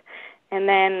enjoyed. And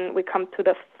then we come to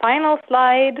the final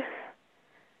slide,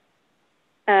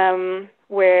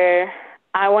 where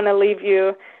I want to leave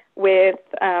you with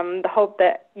the hope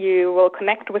that you will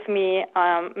connect with me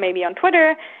maybe on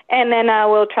Twitter, and then I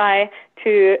will try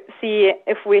to see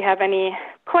if we have any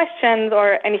questions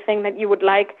or anything that you would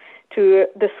like to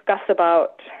discuss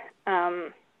about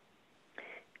on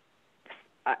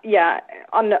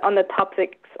the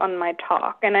topics on my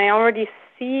talk. And I already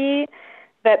see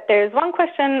that there's one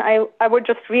question. I would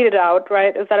just read it out,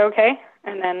 right? Is that okay?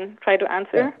 And then try to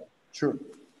answer? Yeah, sure.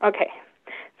 Okay.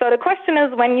 So the question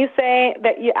is, when you say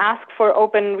that you ask for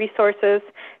open resources,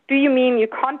 do you mean you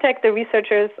contact the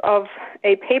researchers of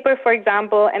a paper, for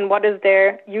example, and what is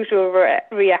their usual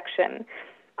reaction?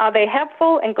 Are they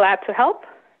helpful and glad to help?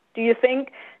 Do you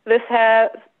think this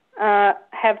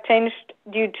have changed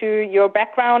due to your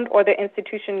background or the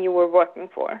institution you were working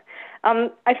for?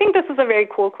 I think this is a very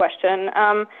cool question.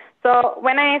 So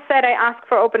when I said I ask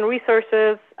for open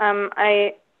resources,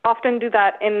 I often do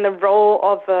that in the role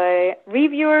of a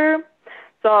reviewer.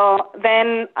 So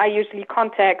then I usually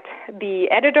contact the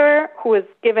editor who has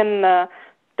given the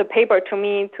paper to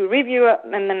me to review it,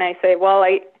 and then I say, well,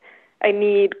 I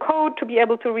need code to be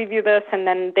able to review this, and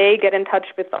then they get in touch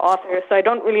with the author. So I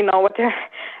don't really know what their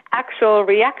actual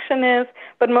reaction is,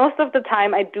 but most of the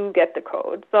time I do get the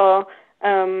code. So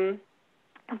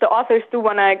the authors do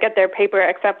want to get their paper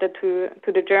accepted to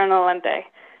the journal, and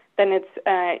then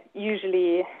it's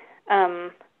usually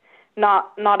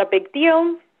not a big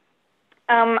deal.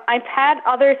 I've had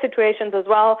other situations as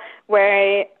well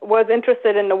where I was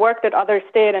interested in the work that others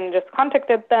did and just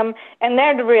contacted them, and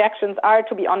their reactions are,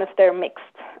 to be honest, they're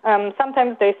mixed.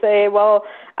 Sometimes they say, well,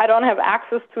 I don't have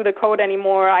access to the code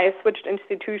anymore, I switched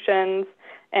institutions,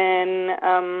 and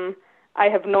I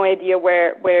have no idea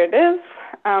where it is.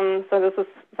 So this is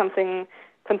something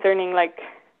concerning, like,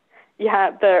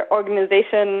 the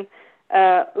organization,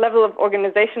 level of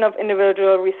organization of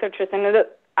individual researchers. And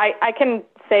I can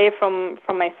say from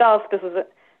myself, this is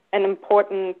an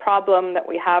important problem that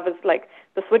we have, is like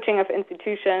the switching of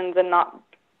institutions and not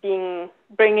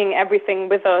bringing everything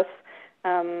with us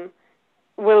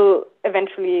will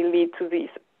eventually lead to these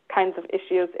kinds of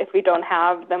issues if we don't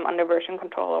have them under version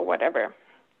control or whatever.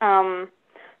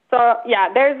 So yeah,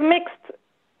 there's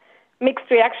mixed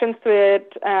reactions to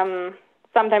it.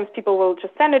 Sometimes people will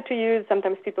just send it to you.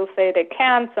 Sometimes people say they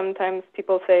can't. Sometimes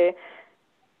people say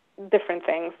different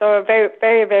things. So very,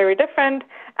 very, very different.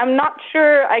 I'm not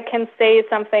sure I can say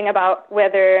something about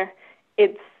whether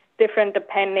it's different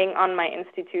depending on my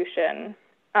institution.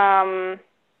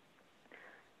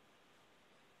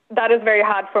 That is very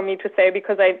hard for me to say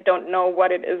because I don't know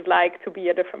what it is like to be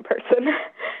a different person.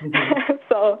 Mm-hmm.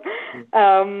 So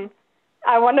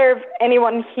I wonder if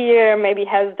anyone here maybe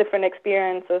has different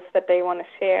experiences that they want to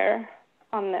share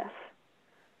on this.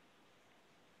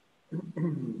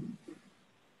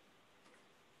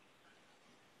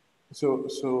 So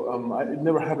it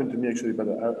never happened to me actually, but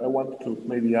I want to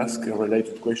maybe ask a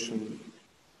related question.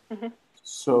 Mm-hmm.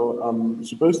 So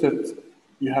suppose that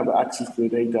you have access to the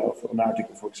data of an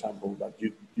article, for example, that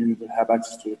you have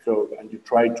access to the code and you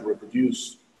try to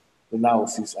reproduce the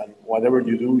analysis, and whatever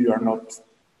you do, you are not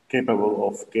capable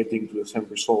of getting to the same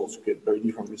results. You get very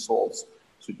different results.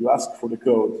 So you ask for the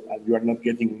code and you are not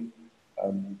getting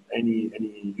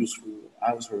any useful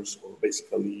answers, or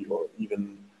basically, or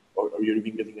you're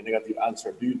even getting a negative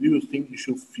answer. Do you think you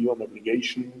should feel an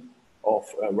obligation of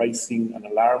raising an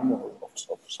alarm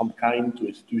of some kind to a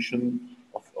institution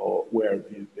where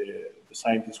the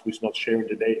scientist who is not sharing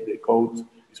the code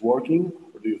is working,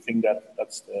 or do you think that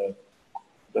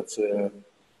that's a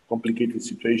complicated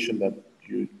situation that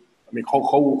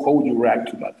how would you react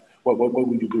to that? What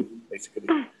would you do basically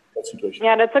in that situation?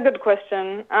 Yeah, that's a good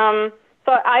question.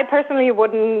 So I personally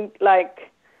wouldn't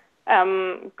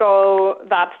go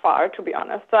that far, to be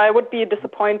honest. So I would be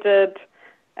disappointed,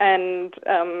 and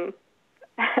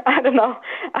I don't know.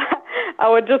 I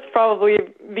would just probably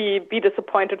be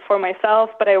disappointed for myself,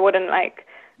 but I wouldn't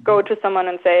go to someone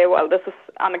and say, well, this is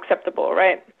unacceptable,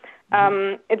 right?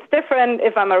 It's different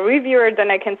if I'm a reviewer,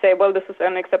 then I can say, well, this is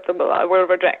unacceptable, I will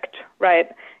reject, right?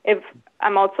 If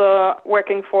I'm also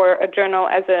working for a journal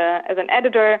as an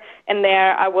editor, and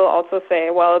there I will also say,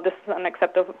 well, this is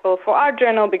unacceptable for our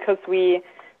journal because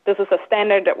this is a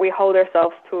standard that we hold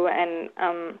ourselves to, and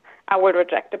I will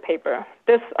reject the paper.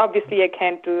 This obviously I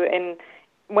can't do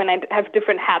when I have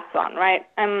different hats on, right?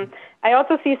 I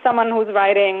also see someone who's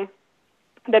writing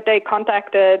that they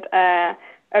contacted a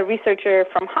researcher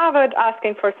from Harvard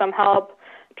asking for some help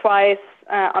twice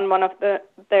on one of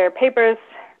their papers,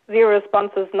 0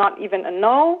 responses, not even a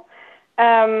no.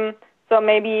 So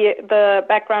maybe the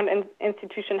background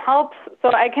institution helps.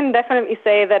 So I can definitely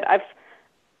say that I've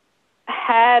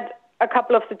had a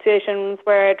couple of situations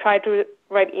where I tried to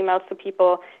write emails to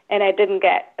people and I didn't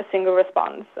get a single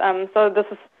response. So this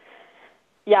is,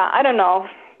 I don't know.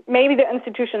 Maybe the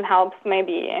institution helps,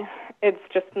 maybe it's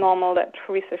just normal that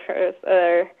researchers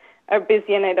are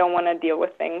busy and they don't want to deal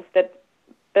with things that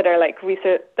are like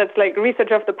research, that's like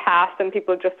research of the past, and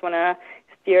people just want to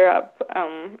steer up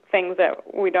things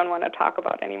that we don't want to talk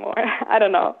about anymore. I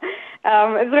don't know.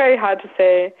 It's very hard to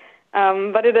say,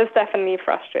 but it is definitely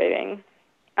frustrating.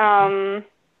 Then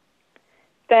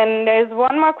there's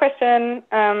one more question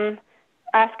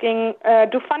asking,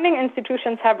 do funding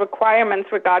institutions have requirements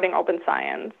regarding open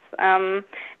science? And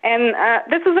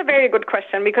this is a very good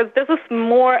question because this is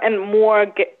more and more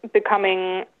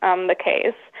becoming the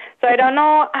case. So I don't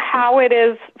know how it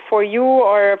is for you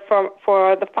or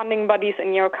for the funding bodies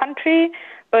in your country,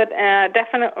 but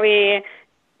definitely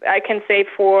I can say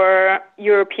for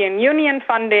European Union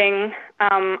funding,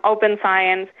 open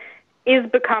science is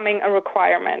becoming a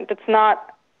requirement. It's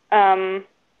not as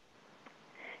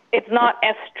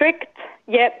strict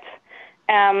yet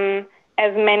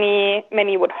as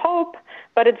many would hope,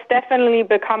 but it's definitely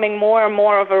becoming more and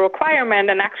more of a requirement,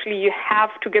 and actually you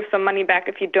have to give some money back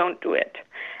if you don't do it.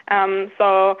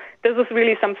 So this is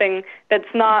really something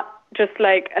that's not just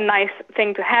like a nice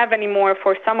thing to have anymore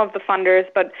for some of the funders,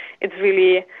 but it's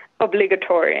really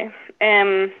obligatory.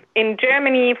 In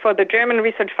Germany, for the German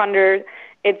research funders,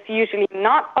 it's usually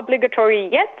not obligatory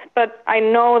yet, but I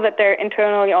know that they're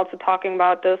internally also talking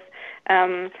about this,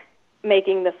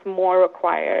 making this more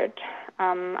required.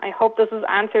 I hope this is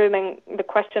answering the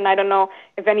question. I don't know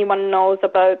if anyone knows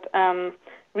about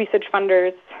research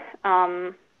funders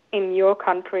in your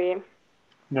country.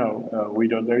 No, we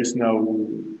don't.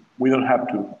 We don't have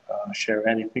to share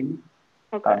anything.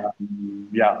 Okay.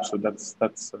 So that's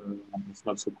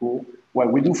not so cool.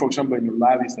 What we do, for example, in the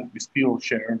lab is that we still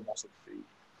share most of the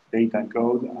data and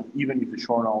code, and even if the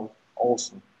journal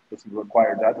also doesn't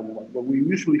require that. And what we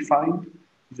usually find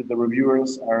is that the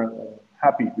reviewers are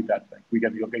happy with that. Like we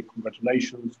get the okay,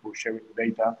 congratulations for sharing the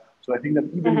data. So I think that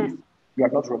even if you are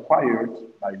not required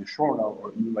by the journal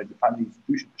or even by the funding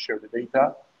institution to share the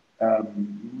data,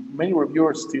 many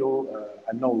reviewers still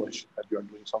acknowledge that you are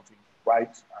doing something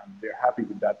right, and they're happy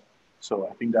with that. So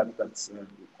I think that's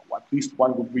at least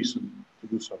one good reason to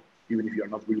do so, even if you are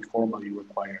not really formally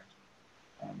required.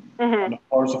 And of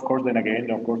course, then again,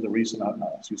 the reason,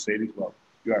 as you said, is well,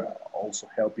 you are also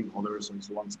helping others and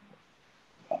so on and so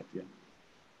forth.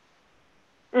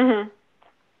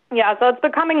 Yeah, so it's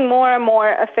becoming more and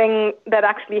more a thing that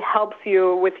actually helps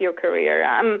you with your career.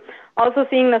 I'm also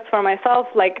seeing this for myself.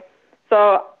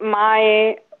 So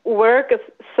my work is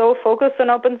so focused on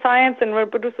open science and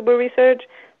reproducible research.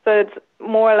 So it's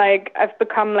more like I've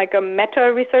become like a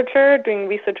meta researcher doing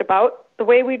research about the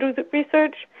way we do the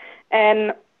research.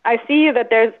 And I see that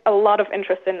there's a lot of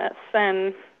interest in this.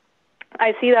 And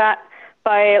I see that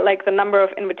by like the number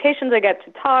of invitations I get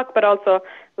to talk, but also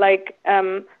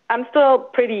I'm still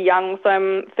pretty young. So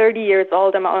I'm 30 years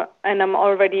old and I'm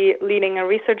already leading a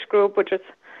research group, which is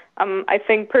I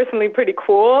think personally pretty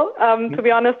cool, to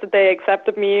be honest, that they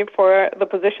accepted me for the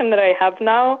position that I have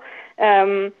now.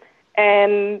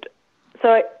 And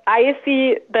so I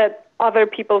see that other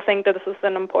people think that this is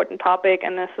an important topic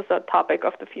and this is a topic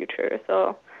of the future.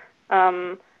 So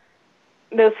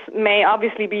this may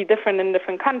obviously be different in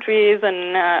different countries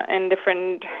and in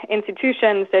different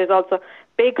institutions. There's also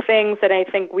big things that I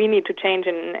think we need to change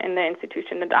in the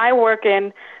institution that I work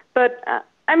in. But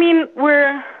I mean,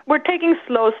 we're taking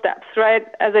slow steps, right?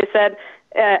 As I said,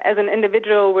 as an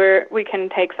individual, we can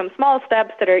take some small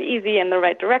steps that are easy in the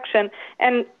right direction.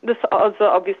 And this also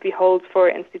obviously holds for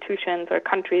institutions or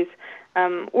countries.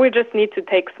 We just need to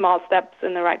take small steps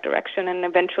in the right direction, and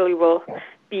eventually we'll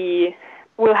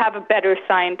have a better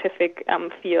scientific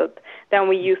field than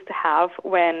we used to have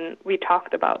when we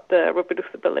talked about the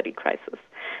reproducibility crisis.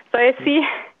 So I see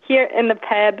here in the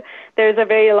pad there's a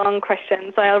very long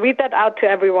question, so I'll read that out to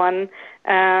everyone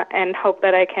and hope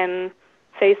that I can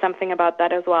say something about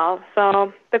that as well.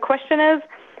 So the question is,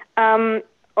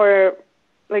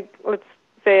 let's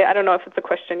say, I don't know if it's a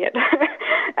question yet.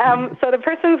 So the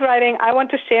person's writing, I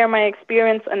want to share my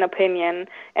experience and opinion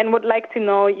and would like to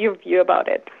know your view about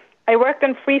it. I worked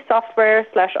in free software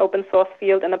 / open source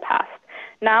field in the past.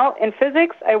 Now, in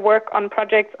physics, I work on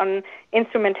projects on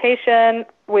instrumentation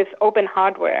with open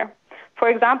hardware. For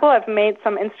example, I've made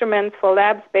some instruments for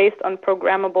labs based on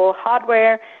programmable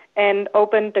hardware and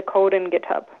opened the code in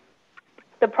GitHub.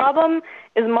 The problem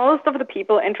is most of the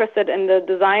people interested in the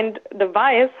designed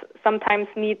device sometimes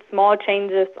need small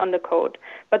changes on the code,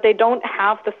 but they don't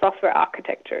have the software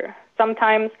architecture.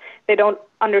 Sometimes they don't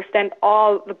understand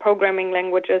all the programming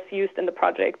languages used in the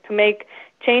project to make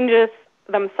changes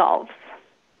themselves.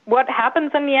 What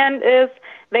happens in the end is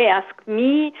they ask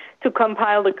me to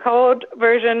compile the code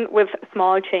version with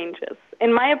small changes.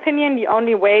 In my opinion, the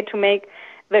only way to make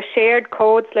the shared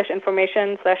code /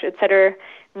 information / etc.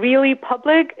 really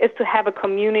public is to have a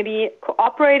community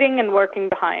cooperating and working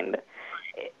behind.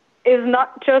 It is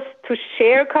not just to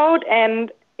share code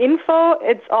and info,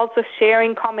 it's also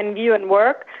sharing common view and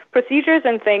work. Procedures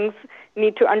and things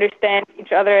need to understand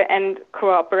each other and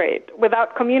cooperate.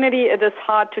 Without community, it is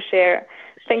hard to share.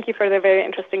 Thank you for the very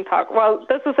interesting talk. Well,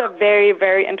 this is a very,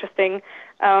 very interesting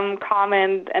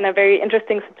comment and a very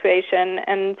interesting situation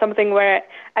and something where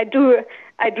I do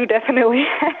definitely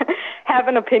have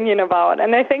an opinion about.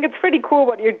 And I think it's pretty cool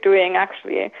what you're doing,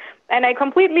 actually. And I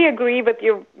completely agree with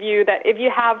your view that if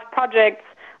you have projects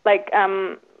like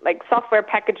like software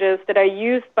packages that are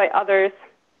used by others,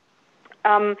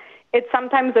 it's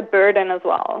sometimes a burden as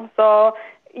well. So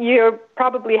you're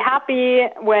probably happy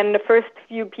when the first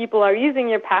few people are using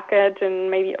your package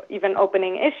and maybe even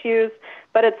opening issues,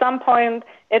 but at some point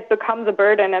it becomes a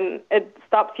burden and it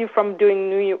stops you from doing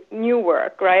new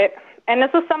work, right? And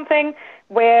this is something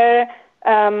where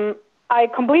I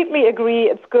completely agree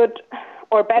it's good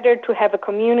or better to have a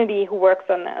community who works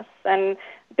on this. And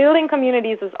building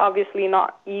communities is obviously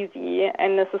not easy,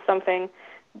 and this is something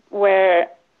where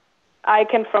I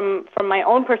can, from my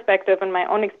own perspective and my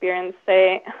own experience,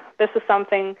 say this is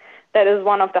something that is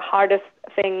one of the hardest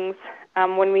things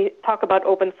when we talk about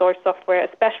open source software,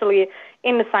 especially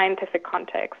in the scientific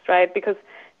context, right? Because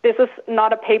this is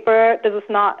not a paper, this is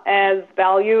not as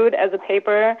valued as a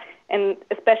paper, and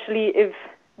especially if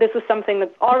this is something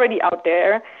that's already out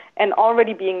there and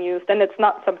already being used, and it's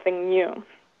not something new.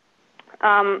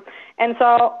 And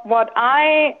so what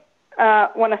I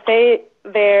want to say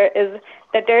there is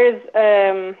that there is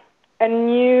a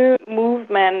new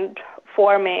movement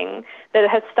forming that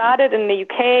has started in the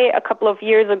UK a couple of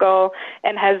years ago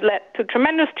and has led to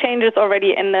tremendous changes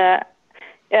already in the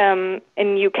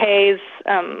in UK's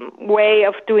way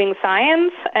of doing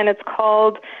science, and it's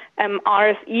called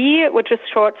RSE, which is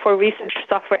short for Research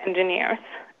Software Engineers.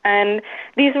 And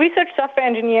these research software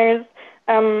engineers,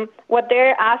 what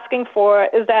they're asking for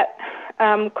is that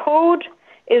code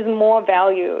is more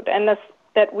valued, and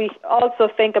that we also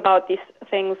think about these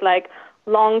things like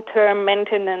long-term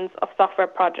maintenance of software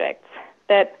projects,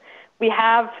 that we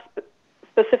have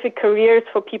specific careers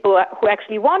for people who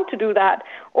actually want to do that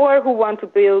or who want to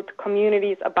build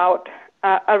communities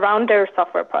around their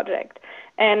software project.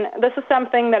 And this is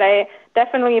something that I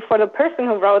definitely, for the person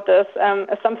who wrote this,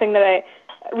 is something that I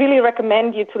really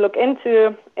recommend you to look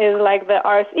into, is like the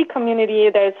RSE community.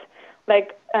 There's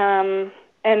like an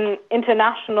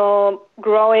international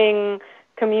growing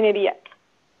community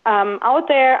out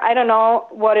there. I don't know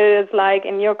what it is like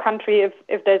in your country,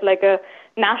 if there's like a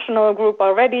national group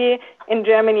already. In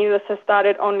Germany, this has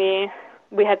started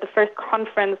we had the first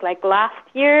conference like last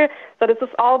year, so this is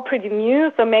all pretty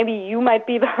new, so maybe you might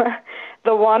be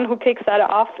the one who kicks that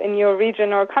off in your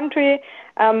region or country,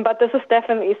 but this is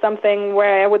definitely something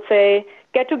where I would say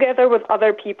get together with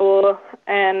other people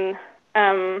and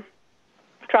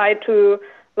try to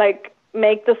like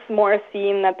make this more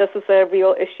seen that this is a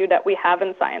real issue that we have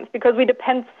in science, because we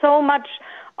depend so much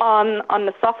on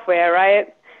the software,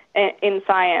 right, in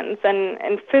science and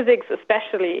in physics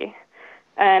especially.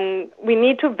 And we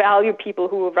need to value people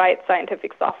who write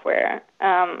scientific software,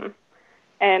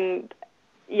 and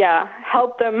yeah,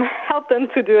 help them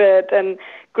to do it and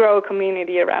grow a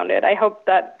community around it. I hope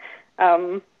that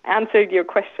answered your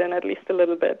question at least a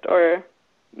little bit, or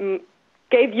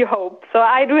gave you hope. So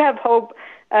I do have hope,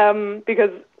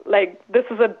 because like this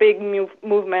is a big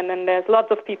movement and there's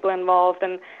lots of people involved,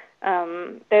 and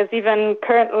there's even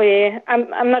currently,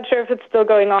 I'm not sure if it's still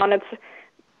going on.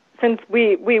 Since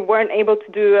we weren't able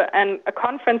to do a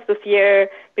conference this year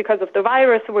because of the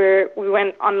virus, we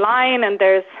went online, and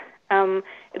there's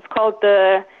it's called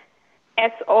the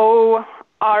SORSE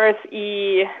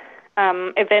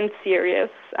event series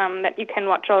that you can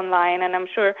watch online, and I'm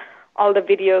sure all the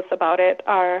videos about it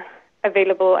are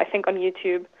available, I think, on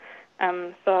YouTube.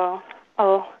 So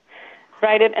I'll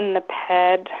write it in the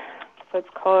pad. So it's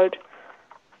called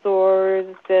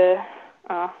SORSE.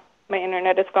 My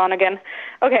internet is gone again.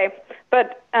 Okay,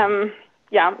 but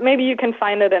yeah, maybe you can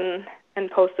find it and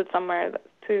post it somewhere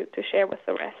to share with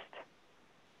the rest.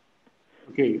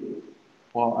 Okay,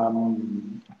 well,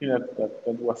 I think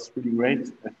that was really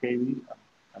great, Heidi.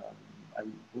 I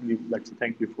really like to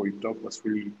thank you for your talk. It was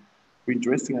really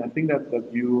interesting. And I think that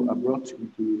you brought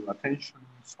into attention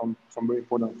some very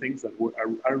important things that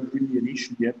aren't really an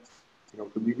issue yet in our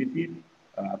community.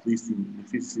 At least in the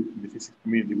physics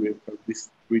community, this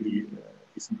really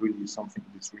isn't really something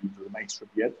that's really to the mainstream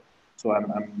yet. So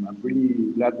I'm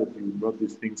really glad that you brought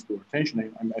these things to our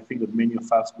attention, and I think that many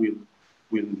of us will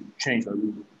change. That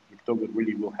we talk that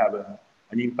really will have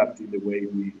an impact in the way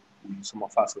we some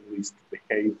of us at least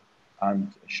behave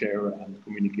and share and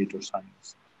communicate our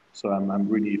science. So I'm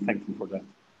really thankful for that.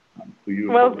 To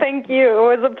you. Well, thank you.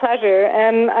 It was a pleasure,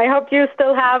 and I hope you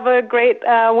still have a great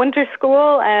winter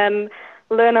school and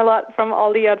learn a lot from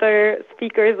all the other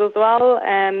speakers as well.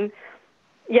 And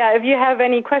yeah, if you have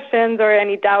any questions or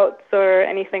any doubts or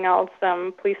anything else,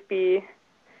 please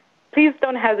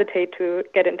don't hesitate to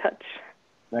get in touch.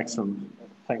 Excellent.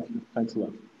 Thank you. Thanks a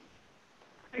lot.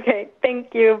 Okay,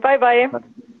 thank you. Bye-bye.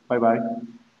 Bye-bye.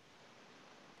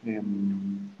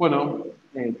 Bueno,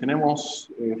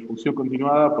 tenemos función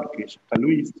continuada porque ya está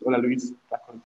Luis. Hola Luis, ¿estás